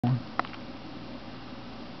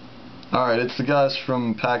Alright, it's the guys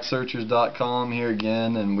from PackSearchers.com here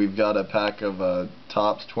again, and we've got a pack of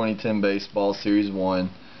Topps 2010 Baseball Series 1.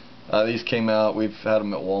 These came out, we've had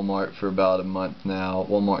them at Walmart for about a month now.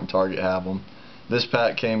 Walmart and Target have them. This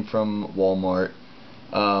pack came from Walmart.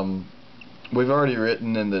 We've already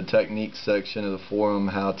written in the techniques section of the forum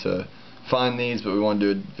how to find these, but we want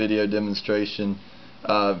to do a video demonstration.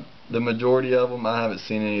 The majority of them, I haven't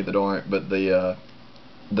seen any that aren't, but the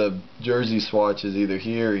jersey swatch is either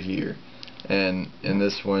here or here, and in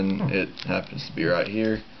this one it happens to be right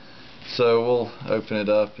here. So we'll open it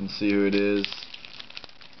up and see who it is.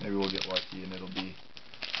 Maybe we'll get lucky and it'll be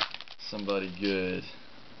somebody good.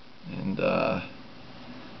 And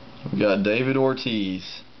we got David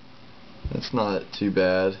Ortiz. That's not too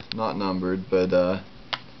bad, not numbered, but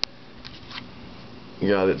you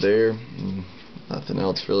got it there. Nothing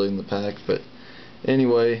else really in the pack, but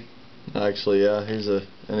anyway, actually, yeah, here's an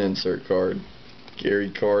insert card.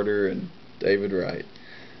 Gary Carter and David Wright.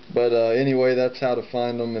 But anyway, that's how to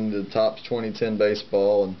find them in the Topps 2010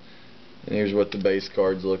 Baseball, and here's what the base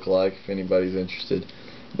cards look like if anybody's interested.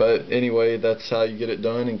 But anyway, that's how you get it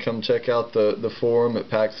done, and come check out the forum at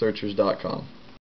PackSearchers.com.